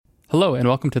Hello and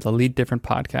welcome to the Lead Different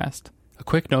podcast. A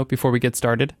quick note before we get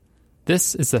started.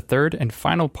 This is the third and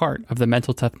final part of the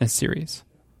Mental Toughness series.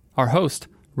 Our host,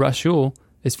 Russ Schul,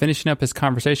 is finishing up his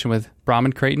conversation with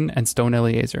Brahman Creighton and Stone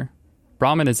Eliezer.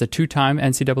 Brahman is a two-time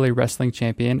NCAA wrestling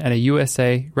champion and a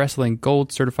USA Wrestling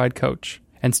Gold certified coach,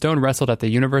 and Stone wrestled at the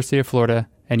University of Florida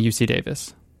and UC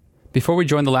Davis. Before we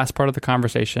join the last part of the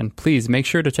conversation, please make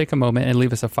sure to take a moment and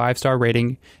leave us a 5-star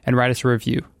rating and write us a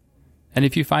review. And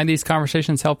if you find these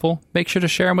conversations helpful, make sure to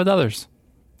share them with others.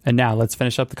 And now, let's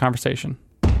finish up the conversation.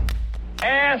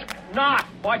 Ask not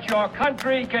what your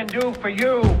country can do for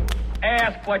you.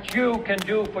 Ask what you can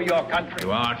do for your country.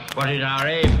 You ask, what is our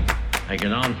aim? I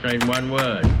can answer in one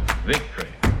word: victory.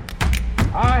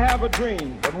 I have a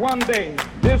dream that one day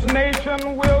this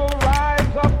nation will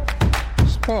rise up.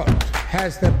 Sport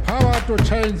has the power to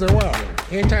change the world.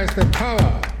 It has the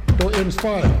power to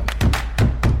inspire.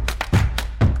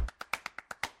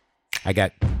 I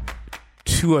got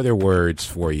two other words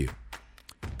for you.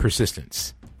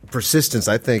 Persistence. Persistence,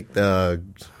 I think that's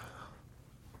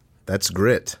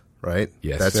grit, right?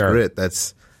 Yes, that's sir. Grit.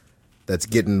 That's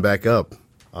getting back up.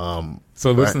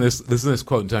 So listen to this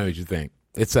quote and tell me what you think.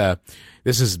 It's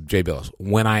this is Jay Bilas.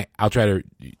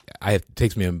 It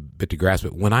takes me a bit to grasp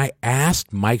it. When I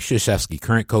asked Mike Krzyzewski,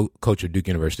 current coach of Duke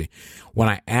University, when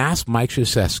I asked Mike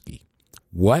Krzyzewski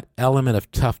what element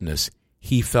of toughness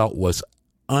he felt was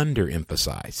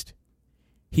underemphasized,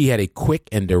 he had a quick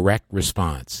and direct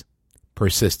response: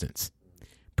 persistence.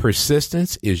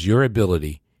 Persistence is your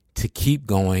ability to keep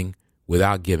going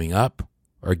without giving up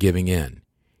or giving in.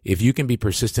 If you can be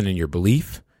persistent in your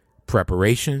belief,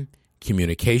 preparation,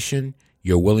 communication,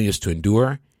 your willingness to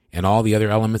endure, and all the other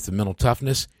elements of mental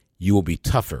toughness, you will be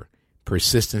tougher.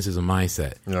 Persistence is a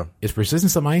mindset. Yeah. Is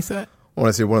persistence a mindset? I want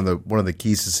to say one of the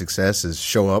keys to success is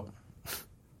show up.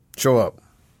 Show up.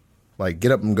 Like,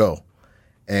 get up and go.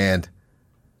 And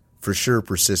for sure,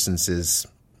 persistence is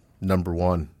number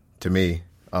one to me.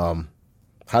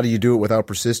 How do you do it without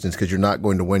persistence? Because you're not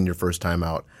going to win your first time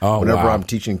out. Oh, Whenever wow. I'm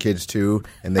teaching kids too,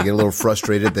 and they get a little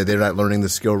frustrated that they're not learning the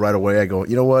skill right away, I go,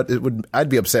 you know what? I'd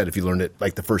be upset if you learned it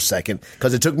like the first second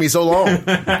because it took me so long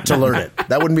to learn it.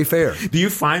 That wouldn't be fair. Do you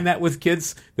find that with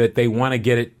kids that they want to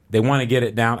get it? They want to get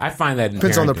it down. I find that in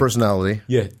Depends on their parenting. personality.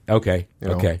 Yeah. Okay. You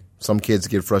know, Okay. Some kids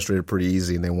get frustrated pretty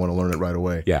easy and they want to learn it right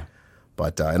away. Yeah.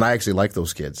 But and I actually like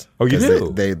those kids. Oh, you 'Cause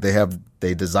do?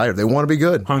 They desire. They want to be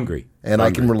good. Hungry. And I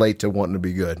can relate to wanting to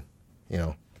be good. You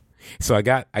know. So I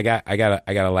got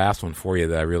a last one for you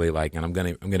that I really like, and I'm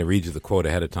gonna read you the quote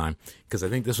ahead of time because I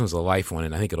think this one's a life one,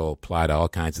 and I think it'll apply to all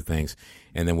kinds of things.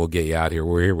 And then we'll get you out here.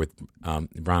 We're here with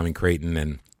Brahman Creighton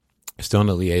and Stone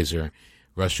Eliezer,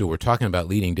 Russ Schul. We're talking about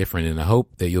leading different, and I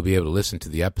hope that you'll be able to listen to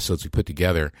the episodes we put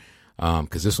together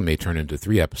because this one may turn into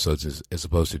 3 episodes as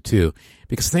opposed to 2.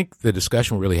 Because I think the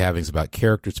discussion we're really having is about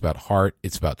character, it's about heart,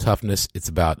 it's about toughness, it's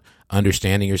about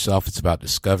understanding yourself, it's about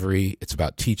discovery, it's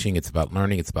about teaching, it's about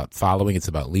learning, it's about following, it's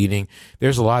about leading.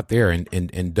 There's a lot there,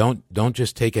 and don't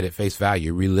just take it at face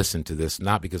value. Re-listen to this,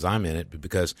 not because I'm in it, but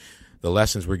because the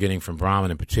lessons we're getting from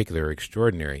Brahman in particular are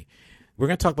extraordinary. We're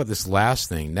going to talk about this last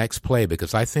thing, next play,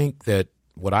 because I think that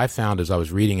what I found as I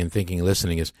was reading and thinking and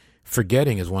listening is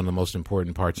forgetting is one of the most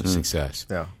important parts of success.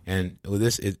 Yeah. And with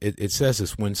this, it says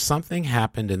this: when something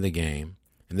happened in the game,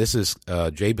 and this is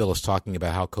Jay Bilas talking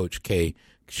about how Coach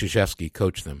Krzyzewski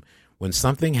coached them. When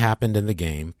something happened in the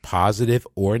game, positive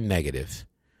or negative,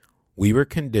 we were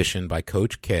conditioned by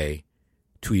Coach K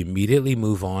to immediately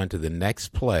move on to the next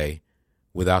play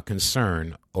without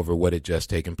concern over what had just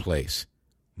taken place.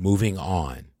 Moving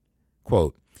on.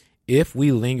 Quote, if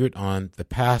we lingered on the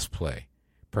past play,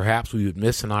 perhaps we would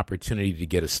miss an opportunity to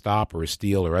get a stop or a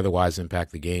steal or otherwise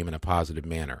impact the game in a positive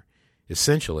manner.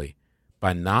 Essentially,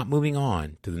 by not moving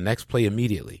on to the next play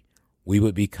immediately, we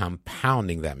would be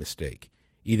compounding that mistake,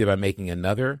 either by making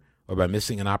another or by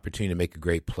missing an opportunity to make a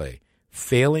great play.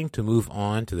 Failing to move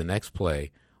on to the next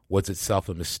play was itself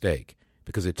a mistake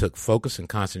because it took focus and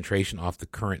concentration off the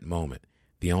current moment,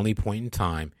 the only point in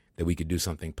time that we could do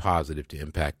something positive to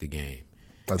impact the game.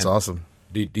 That's awesome.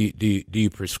 Do you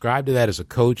prescribe to that as a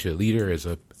coach, a leader, as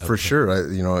a For sure.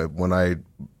 When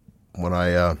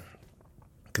I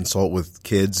consult with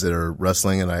kids that are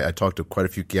wrestling, and I talked to quite a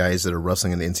few guys that are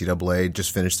wrestling in the NCAA,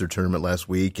 just finished their tournament last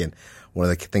week, and one of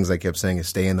the things I kept saying is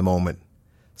stay in the moment.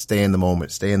 Stay in the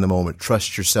moment. Stay in the moment.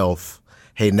 Trust yourself.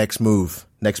 Hey, next move,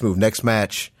 next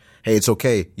match. Hey, it's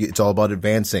okay. It's all about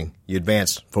advancing. You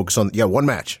advance. Focus on, one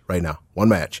match right now. One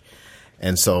match.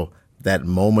 And so that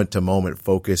moment-to-moment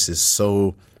focus is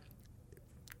so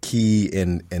key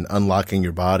in unlocking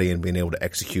your body and being able to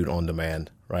execute on demand,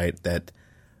 right? That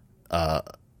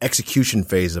execution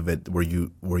phase of it where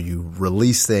you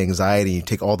release the anxiety, you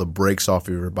take all the brakes off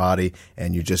of your body,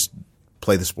 and you just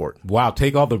play the sport. Wow,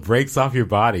 take all the brakes off your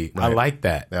body. Right. I like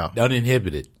that. Yeah.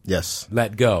 Uninhibited. Yes.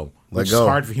 Let go. Let Which go. is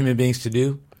hard for human beings to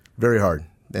do. Very hard.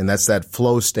 And that's that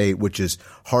flow state, which is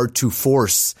hard to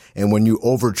force. And when you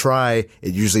over-try,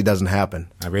 it usually doesn't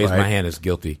happen. I raise my hand as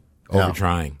guilty.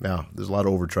 Over-trying. Yeah, there's a lot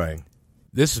of over-trying.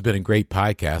 This has been a great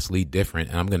podcast, Lead Different,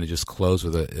 and I'm going to just close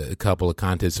with a couple of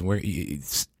contents.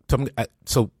 And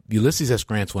so Ulysses S.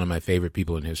 Grant's one of my favorite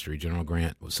people in history. General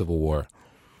Grant, Civil War.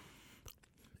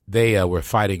 They were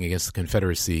fighting against the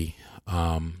Confederacy,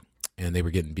 and they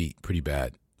were getting beat pretty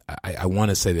bad. I want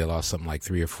to say they lost something like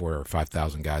 3,000 or 4,000 or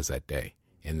 5,000 guys that day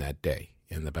in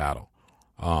the battle.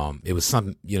 It was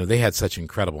something, they had such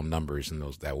incredible numbers in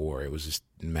that war. It was just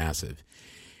massive.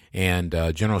 And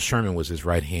General Sherman was his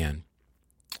right hand.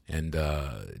 And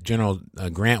General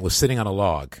Grant was sitting on a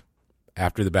log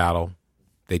after the battle.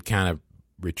 They'd kind of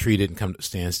retreated and come to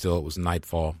standstill. It was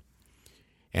nightfall.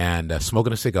 And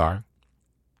smoking a cigar.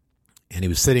 And he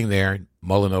was sitting there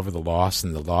mulling over the loss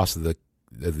and the loss of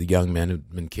the young men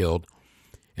who'd been killed.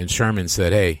 And Sherman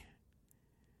said, "Hey,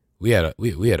 we had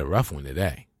a rough one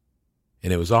today."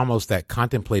 And it was almost that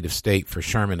contemplative state for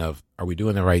Sherman of, are we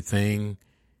doing the right thing?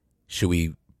 Should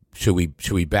we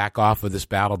back off of this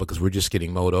battle because we're just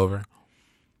getting mowed over?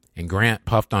 And Grant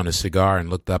puffed on his cigar and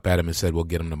looked up at him and said, "We'll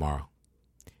get him tomorrow."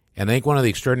 And I think one of the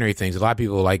extraordinary things, a lot of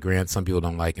people like Grant, some people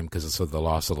don't like him because of the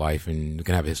loss of life, and we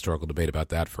can have a historical debate about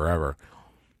that forever.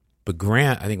 But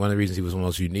Grant, I think one of the reasons he was one of the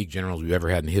most unique generals we've ever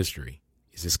had in history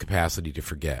is his capacity to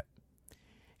forget.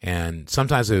 And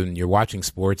sometimes when you're watching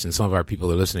sports, and some of our people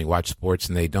that are listening watch sports,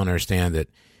 and they don't understand that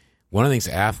one of the things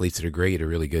athletes that are great are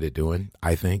really good at doing,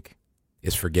 I think,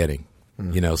 is forgetting.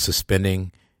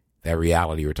 Suspending that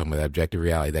reality we're talking about, that objective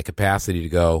reality, that capacity to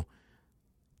go,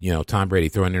 Tom Brady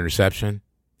throw an interception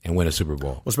and win a Super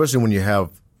Bowl. Well, especially when you have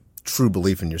true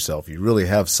belief in yourself. You really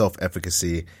have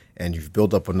self-efficacy, and you've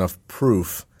built up enough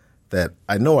proof that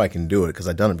I know I can do it because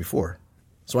I've done it before.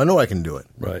 So I know I can do it.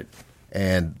 Right.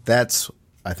 And that's,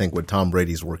 I think, what Tom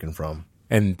Brady's working from.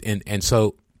 And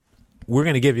so we're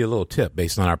going to give you a little tip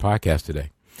based on our podcast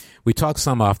today. We talked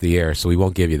some off the air, so we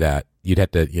won't give you that. You'd have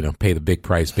to, pay the big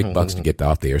price, big bucks to get the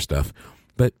off the air stuff.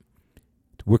 But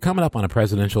we're coming up on a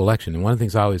presidential election, and one of the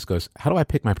things I always goes, how do I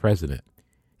pick my president?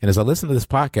 And as I listen to this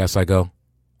podcast, I go,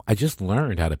 I just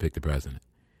learned how to pick the president.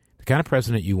 The kind of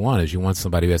president you want is you want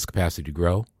somebody who has the capacity to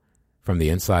grow from the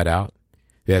inside out,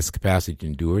 who has the capacity to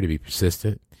endure, to be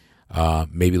persistent.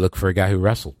 Maybe look for a guy who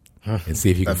wrestled and see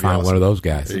if you can find awesome. one of those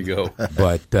guys. There you go.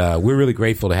 But we're really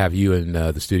grateful to have you in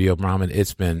the studio, Brahman.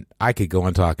 I could go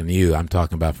on talking to you. I'm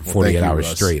talking about for 48 hours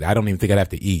Russ. straight. I don't even think I'd have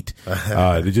to eat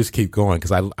to just keep going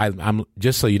because I'm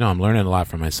just so you know, I'm learning a lot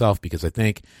from myself because I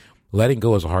think letting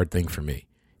go is a hard thing for me.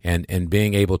 And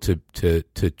being able to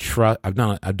trust. I've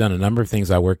done a number of things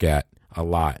I work at a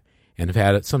lot and have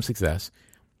had some success,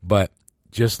 but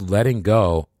just letting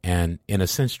go and in a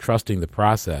sense trusting the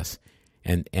process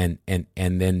and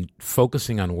then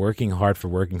focusing on working hard for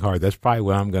working hard. That's probably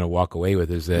what I'm going to walk away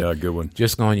with is that good one.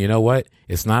 Just going, you know what?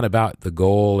 It's not about the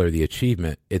goal or the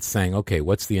achievement. It's saying, okay,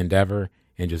 what's the endeavor?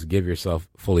 And just give yourself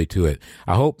fully to it.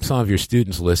 I hope some of your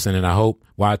students listen, and I'll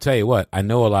tell you what, I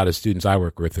know a lot of students I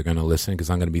work with are going to listen because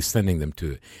I'm going to be sending them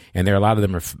to it. And there are a lot of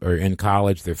them are in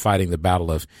college. They're fighting the battle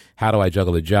of how do I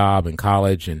juggle a job in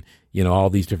college and, all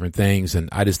these different things. And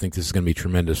I just think this is going to be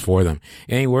tremendous for them.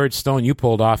 Any words, Stone, you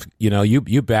pulled off,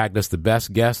 you bagged us the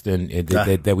best guest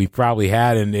that we've probably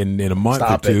had in a month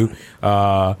or two.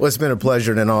 Well, it's been a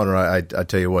pleasure and an honor. I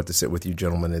tell you what, to sit with you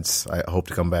gentlemen. I hope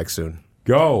to come back soon.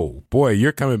 Go, boy!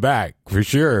 You're coming back for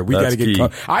sure. We got to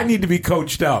get. I need to be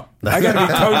coached up. I got to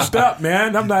be coached up,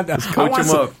 man. I'm not. Coach him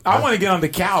up. I want to get on the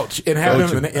couch and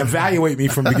have him evaluate me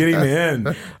from beginning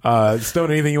to end. Stone,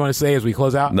 anything you want to say as we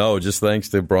close out? No, just thanks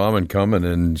to Brahman coming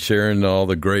and sharing all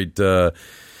the great. I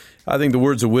think the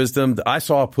words of wisdom I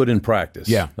saw put in practice.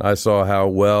 Yeah, I saw how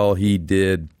well he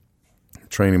did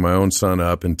training my own son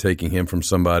up and taking him from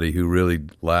somebody who really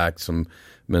lacked some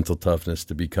mental toughness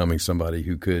to becoming somebody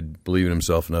who could believe in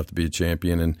himself enough to be a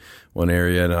champion in one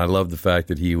area. And I love the fact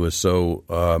that he was so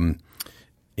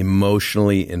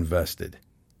emotionally invested.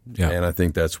 Yeah. And I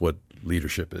think that's what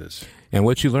leadership is. And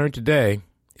what you learned today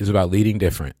is about leading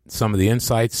different. Some of the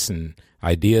insights and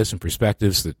ideas and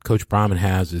perspectives that Coach Brahman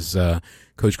has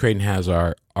Coach Creighton has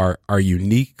are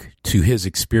unique to his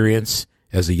experience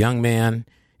as a young man,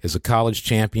 as a college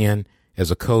champion,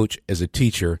 as a coach, as a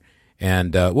teacher.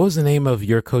 And what was the name of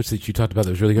your coach that you talked about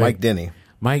that was really great?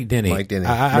 Mike Denny.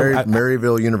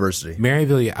 Maryville University.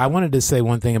 Maryville. I wanted to say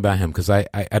one thing about him because I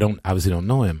obviously don't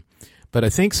know him, But I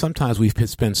think sometimes we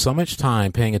spend so much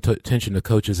time paying attention to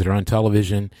coaches that are on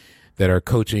television, that are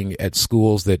coaching at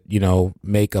schools that,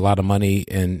 make a lot of money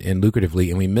and lucratively,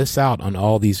 and we miss out on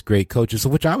all these great coaches,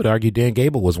 of which I would argue Dan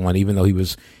Gable was one, even though he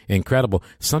was incredible.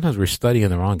 Sometimes we're studying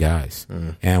the wrong guys,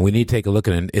 and we need to take a look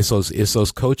at it. It's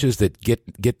those coaches that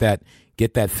get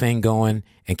that thing going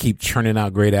and keep churning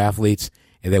out great athletes,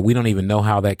 and that we don't even know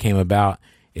how that came about.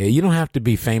 You don't have to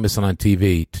be famous on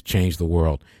TV to change the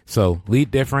world. So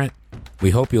lead different. We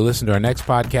hope you'll listen to our next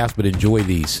podcast, but enjoy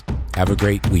these. Have a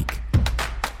great week.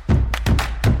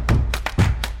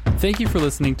 Thank you for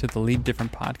listening to the Lead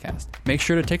Different podcast. Make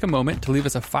sure to take a moment to leave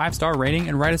us a 5-star rating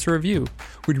and write us a review.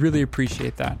 We'd really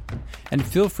appreciate that. And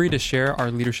feel free to share our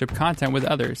leadership content with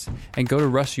others. And go to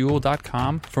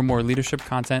rushule.com for more leadership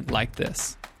content like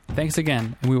this. Thanks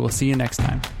again, and we will see you next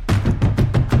time.